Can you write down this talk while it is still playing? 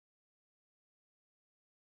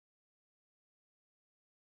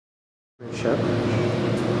Ship.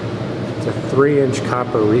 It's a 3-inch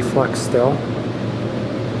copper Reflux still.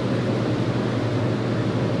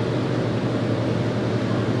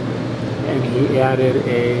 And he added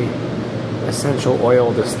a essential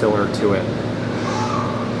oil distiller to it,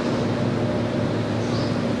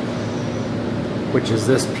 which is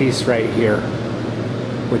this piece right here,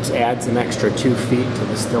 which adds an extra 2 feet to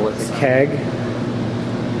the still itself. The keg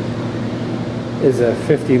is a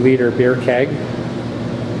 50-liter beer keg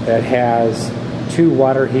that has 2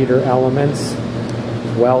 water heater elements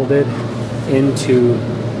welded into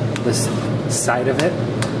the side of it.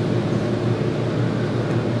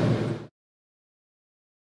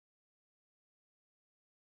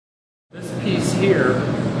 This piece here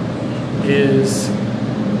is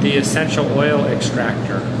the essential oil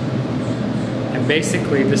extractor. And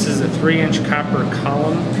basically this is a 3-inch copper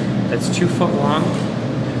column that's 2 foot long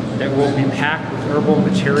that will be packed with herbal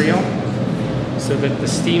material so that the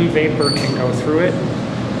steam vapor can go through it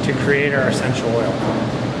to create our essential oil.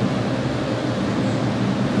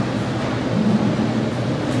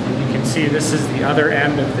 And you can see this is the other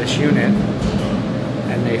end of this unit,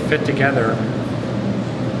 and they fit together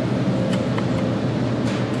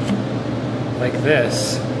like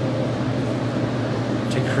this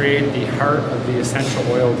to create the heart of the essential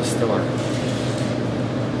oil distiller.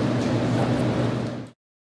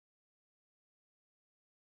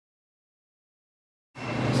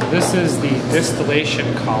 This is the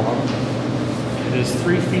distillation column. It is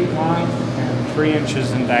 3 feet long and 3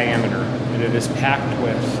 inches in diameter, and it is packed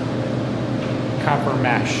with copper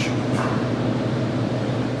mesh.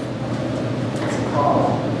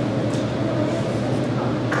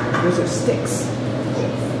 Those are sticks.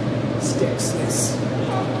 Sticks, yes.